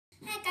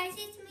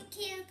guys, it's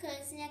Mikhail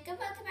Kozniak.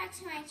 Welcome back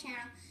to my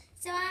channel.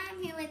 So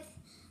I'm here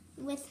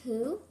with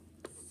who?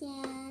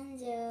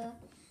 Sandra.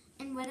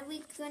 And what are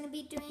we going to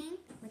be doing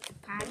with the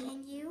party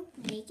and you?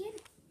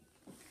 Naked?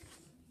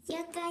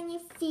 You're going to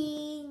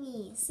feed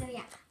me. So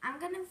yeah, I'm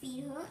going to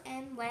feed her.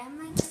 And what am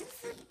I going to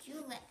feed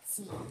you? Let's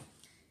see.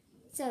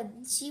 So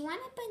she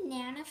wanted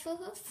banana for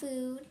her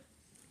food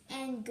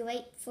and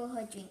grape for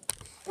her drink.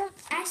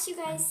 As you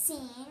guys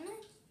seen,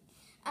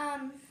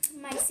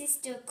 my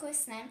sister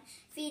Kuslan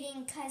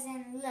feeding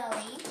cousin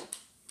Lily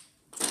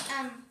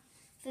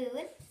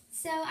food.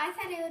 So I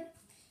thought it would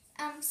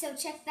so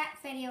check that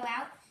video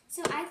out.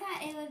 So I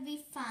thought it would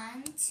be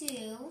fun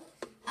to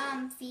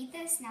feed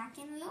the snack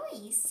and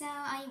Lily. So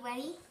are you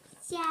ready?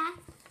 Yeah.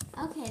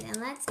 Okay, then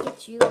let's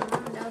get you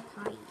on the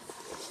party.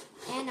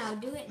 And I'll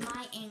do it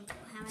my angle.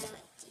 How I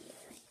like to do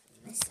it.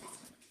 This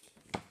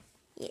way.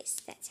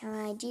 Yes, that's how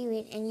I do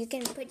it. And you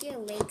can put your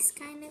legs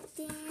kind of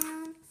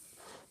down.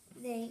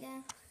 There you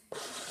go.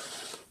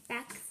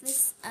 Back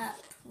this up.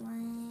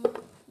 One.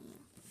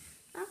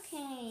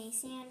 Okay,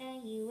 Sandra,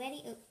 you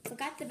ready? Oh,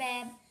 forgot the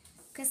bed.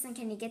 Kristen,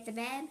 can you get the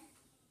bed?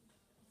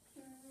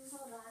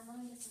 Hold on, let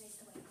me just make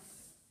the way.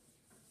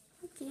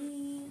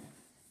 Okay.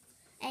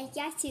 I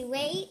got to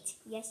wait.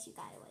 Yes, you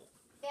gotta wait.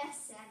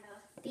 Yes,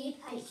 Sandra. Be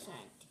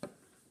patient.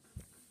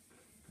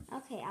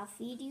 Okay, I'll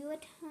feed you a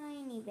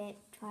tiny bit.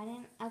 Try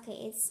to. Okay,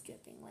 it's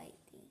dripping. Wait.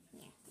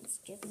 Yeah, it's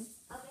dripping.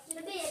 I'll get you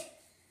the bed.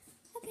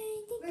 Okay,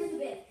 thank Where's you.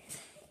 the bed?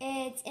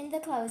 It's in the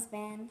clothes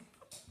bin.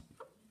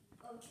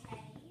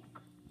 Okay.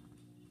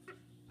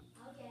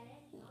 I'll get it.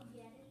 I'll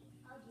get it.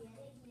 I'll get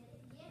it.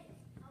 Get it.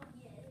 I'll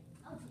get it.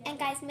 I'll get it. And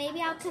guys,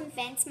 maybe I'll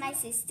convince my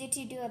sister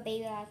to do a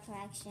baby doll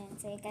collection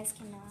so you guys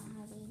can know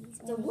how babies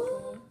The really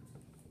woo.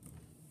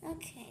 go.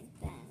 Okay,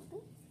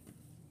 then.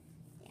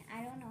 Yeah,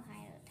 I don't know how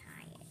to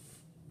tie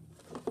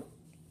it.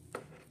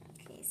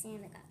 Okay,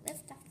 Sandra got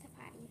lift off the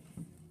party.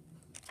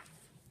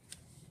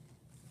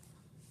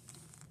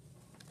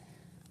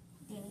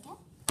 There we go.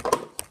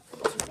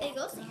 There you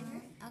go,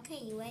 Sandra. Okay,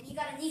 you ready? You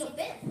got a needle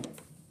bit.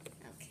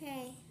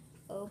 Okay,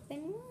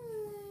 open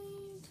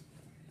wide.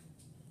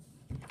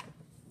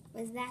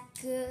 Was that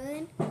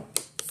good?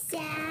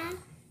 Yeah.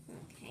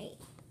 Okay.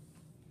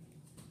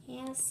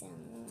 Here's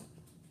some.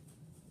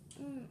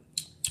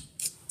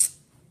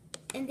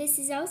 And this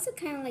is also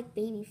kind of like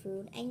baby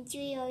food. I'm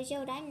 3 years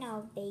old. I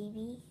know,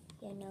 baby.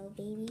 You know,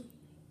 baby.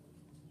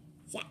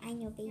 Yeah, I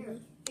know, baby. You're a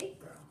big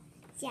girl.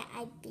 Yeah,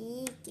 I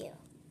big you.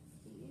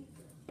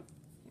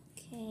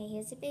 Okay,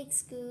 here's a big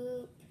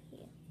scoop.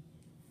 Here.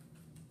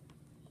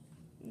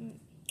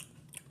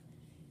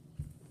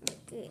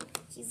 Good.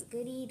 She's a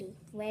good eater.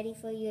 Ready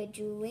for your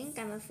drink?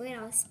 I'm afraid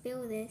I'll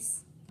spill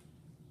this.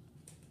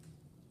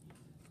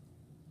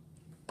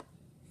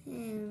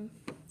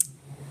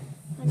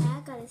 But now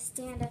I gotta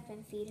stand up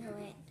and feed her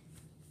it.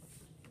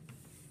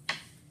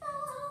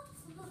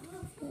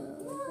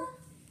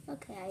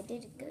 Okay, I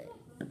did it good.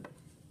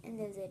 And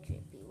there's a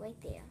drippy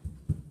right there.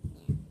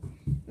 Yeah.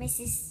 My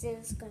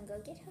sister's gonna go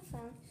get her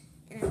phone,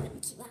 and I'm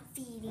gonna keep on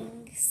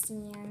feeding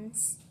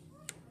Sans.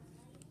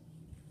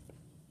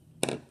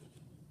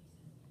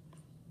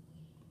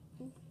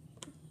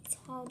 It's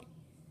hard.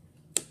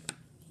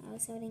 I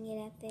was holding it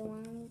at the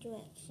wrong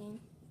direction.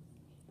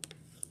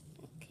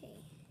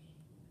 Okay.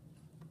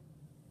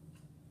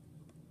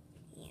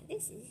 Yeah,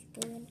 this is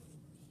good.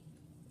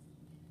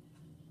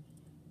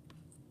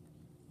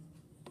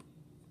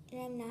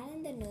 And I'm not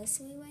in the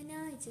nursery right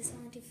now. I just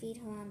want to feed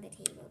her on the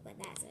table, but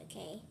that's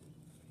okay.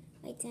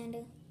 Right,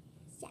 Sandra?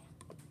 Yeah.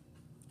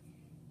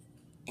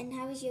 And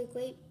how was your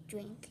grape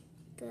drink?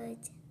 Good.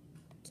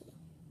 Okay.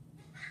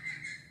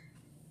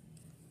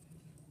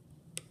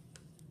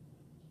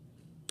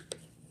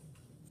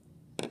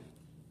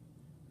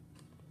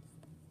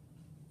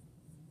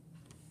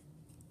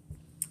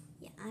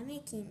 Yeah, I'm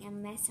making a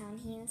mess on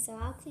here, so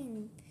I'll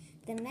clean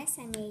the mess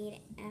I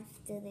made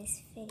after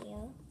this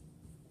video.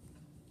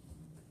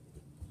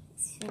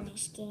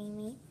 Finished getting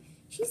me.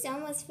 She's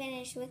almost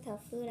finished with her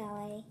food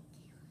already.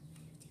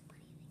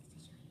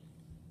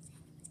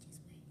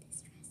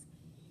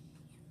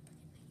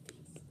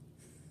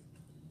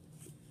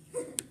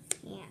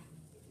 Yeah.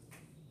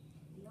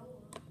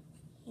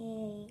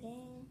 Here you go.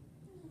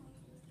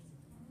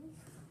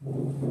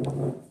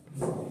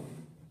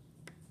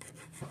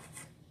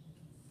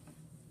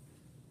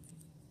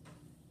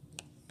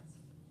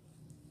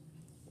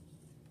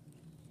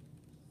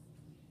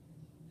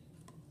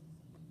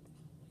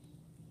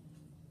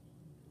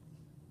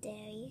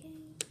 There you go.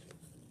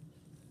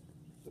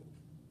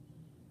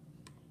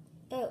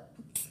 Oh,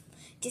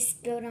 just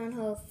spilled on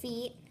her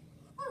feet.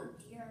 Oh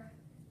dear.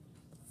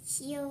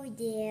 Oh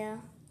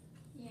dear.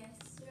 Yes,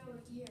 oh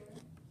dear.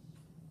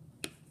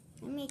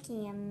 I'm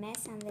making a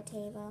mess on the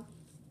table.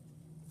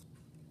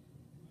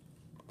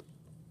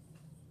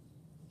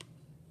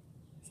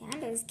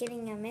 Sandra's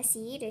getting a messy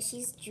eater.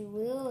 She's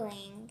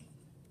drooling.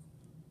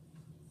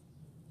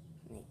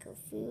 Like her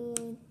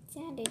food.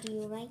 Sandra, do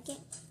you like it?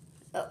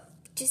 Oh,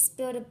 just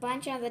spilled a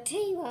bunch on the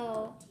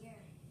table. Dear.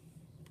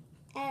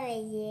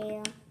 Oh,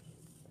 yeah.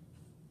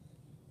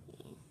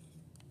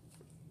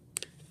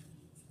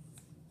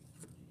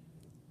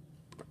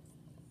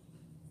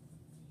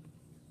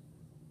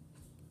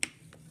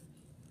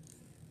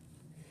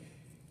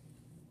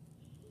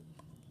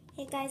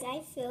 Hey guys, I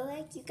feel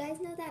like you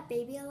guys know that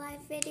Baby Alive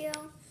video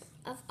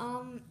of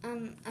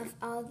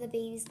all the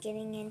babies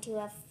getting into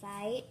a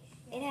fight.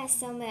 It has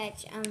so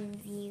much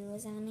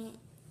views on it.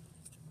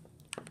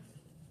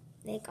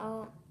 Like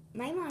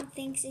my mom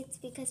thinks it's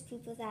because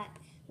people thought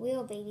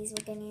real babies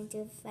were getting into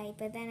a fight,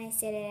 but then I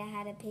said it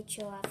had a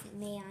picture of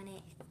me on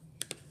it.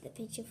 The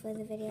picture for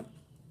the video.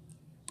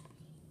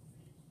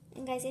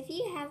 And guys, if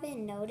you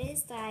haven't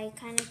noticed, I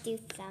kind of do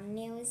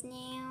thumbnails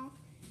now.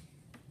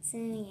 So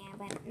yeah,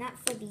 but not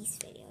for these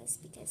videos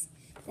because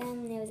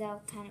thumbnails are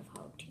kind of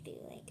hard to do.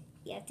 Like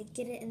you have to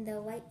get it in the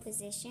right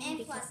position. And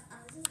because,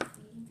 plus, this is a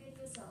feeding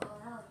video, so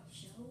I'll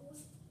show.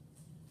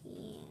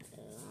 Yeah,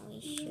 I'll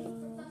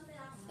show.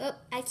 Oh,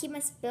 I keep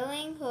on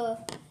spilling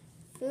her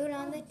food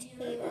on the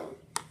table.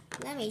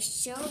 Let me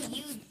show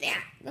you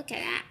that. Look at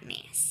that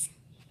mess.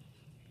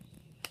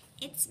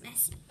 It's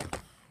messy.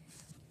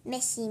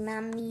 Messy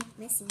mommy.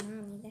 Messy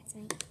mommy, that's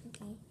right.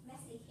 Okay.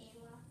 Messy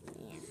Kayla.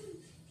 Yeah.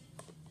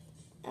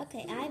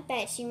 Okay, I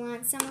bet she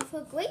wants some of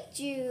her grape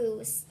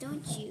juice,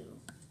 don't you?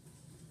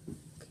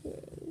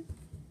 Okay.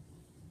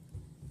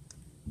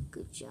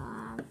 Good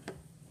job.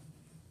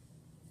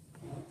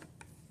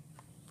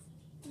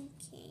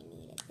 Okay,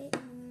 need a bit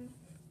more.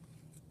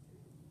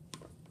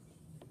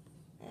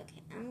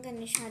 Okay, I'm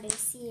gonna try to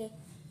see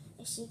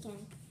if she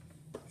can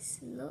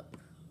slurp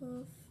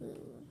her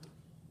food.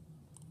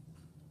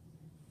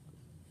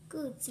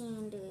 Good,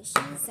 Sandra.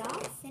 She's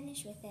all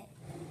finished with it.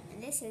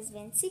 And this has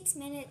been 6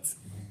 minutes.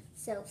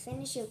 So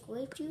finish your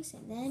grape juice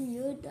and then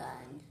you're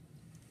done.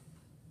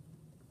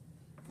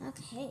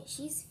 Okay,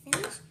 she's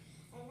finished.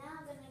 And now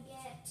I'm going to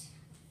get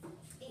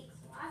a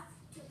cloth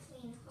to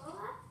clean her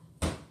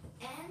up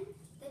and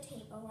the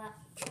table up.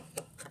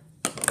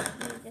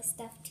 Move the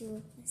stuff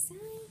to the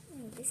side.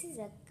 This is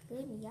a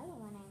good yellow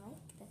one. I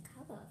like the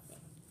color of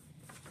it.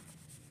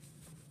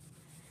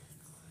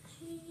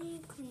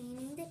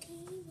 Cleaning the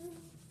table.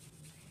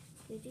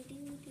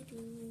 Cleaning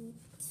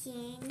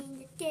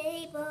the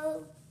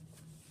table.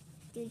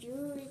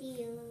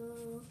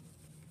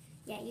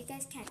 Yeah, you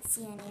guys can't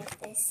see any of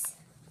this.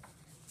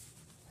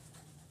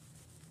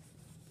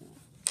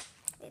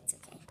 Yeah, it's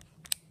okay.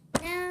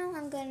 Now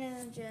I'm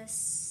gonna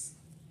just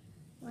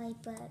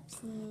wipe up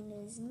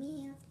Sandra's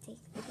meal. Take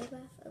the bib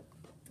off. Oh,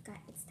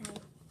 forgot it's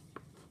tight.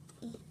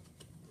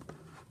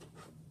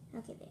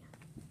 Okay, there.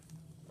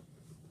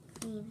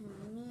 Clean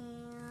her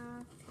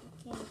meal.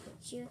 Okay,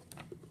 put you.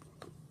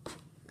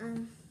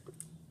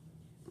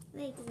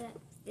 Like that.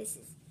 This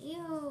is,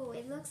 ew,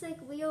 it looks like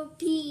real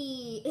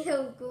pee.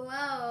 Ew,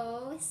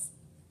 gross.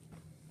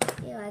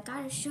 Ew, I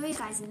gotta show you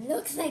guys, it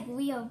looks like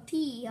real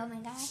pee. Oh my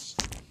gosh.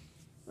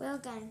 We're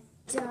gonna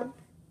dump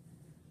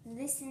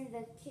this in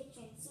the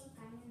kitchen sink.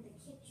 I'm in the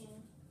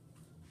kitchen.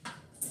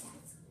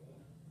 That's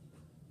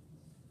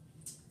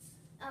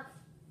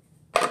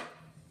good. Okay.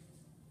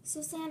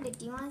 So Sandra,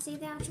 do you want to say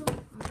the actual?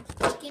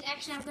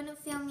 Actually, I'm gonna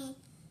film me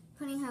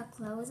putting her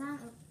clothes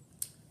on.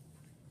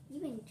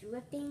 You've been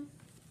dripping.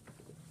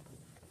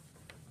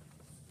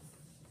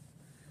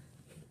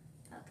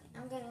 Okay,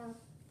 I'm gonna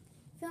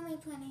film me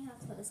putting her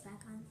clothes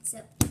back on. So,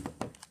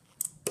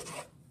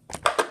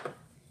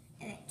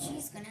 and then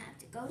she's gonna have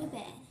to go to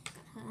bed.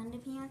 Got her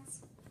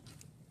underpants.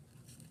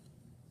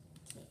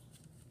 Okay.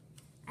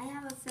 I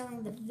have a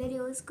feeling the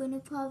video is gonna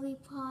probably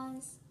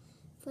pause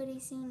pretty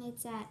soon.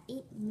 It's at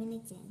 8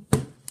 minutes in.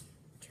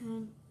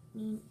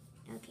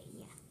 Okay,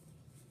 yeah.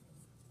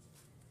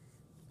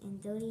 In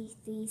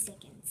 33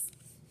 seconds.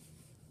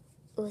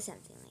 Or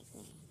something like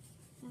that.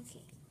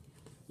 Okay.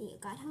 You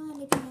got her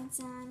underpants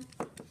on.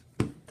 Now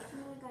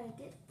we gotta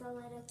get the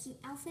little cute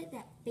outfit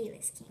that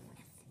Bayless came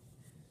with.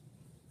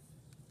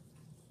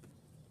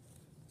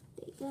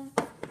 There you go.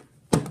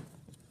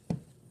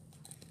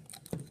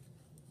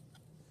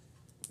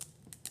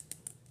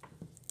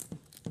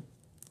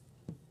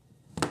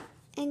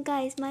 And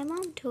guys, my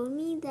mom told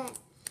me that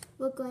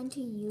we're going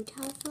to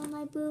Utah for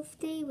my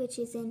birthday, which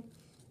is in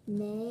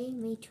May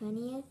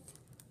 20th,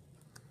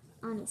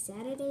 on a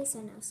Saturday,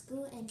 so no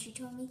school, and she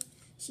told me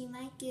she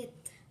might get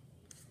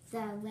the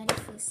ready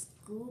for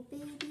school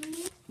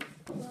baby,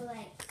 or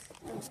like,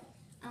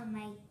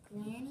 my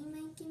granny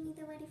might give me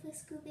the ready for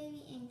school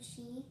baby, and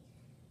she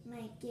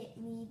might get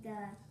me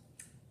the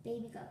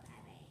baby go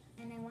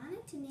bye-bye. And I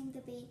wanted to name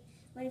the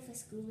ready for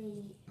school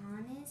baby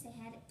Honest.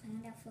 I had it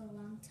planned out for a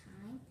long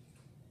time,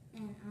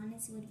 and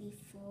Honest would be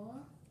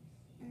 4.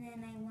 And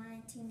then I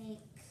wanted to make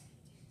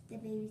the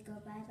baby go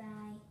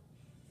bye-bye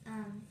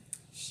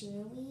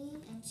Shirley,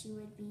 and she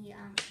would be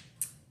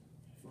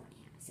 4.5.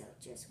 So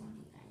just want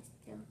you guys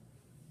to,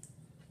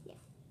 yeah.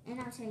 And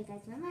I'll tell you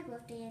guys when my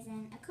birthday is,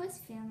 and of course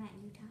film at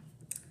Utah.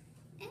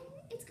 And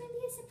it's gonna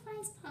be a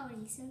surprise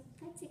party, so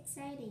that's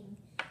exciting.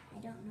 I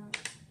don't know.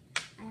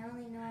 I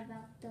only know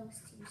about those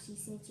 2. She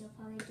said she'll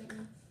probably get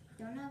me.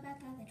 Don't know about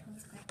the other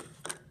toys, but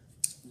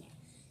yeah.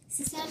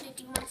 So Sandra,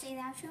 do you want to say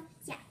the outro?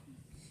 Yeah.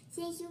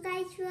 Thank you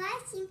guys for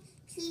watching.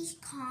 Please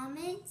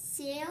comment,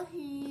 share,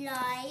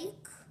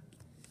 like,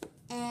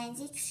 and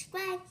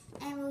subscribe.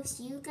 And we'll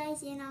see you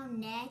guys in our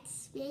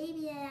next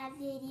baby lab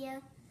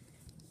video.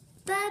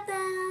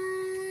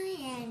 Bye-bye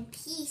and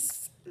peace.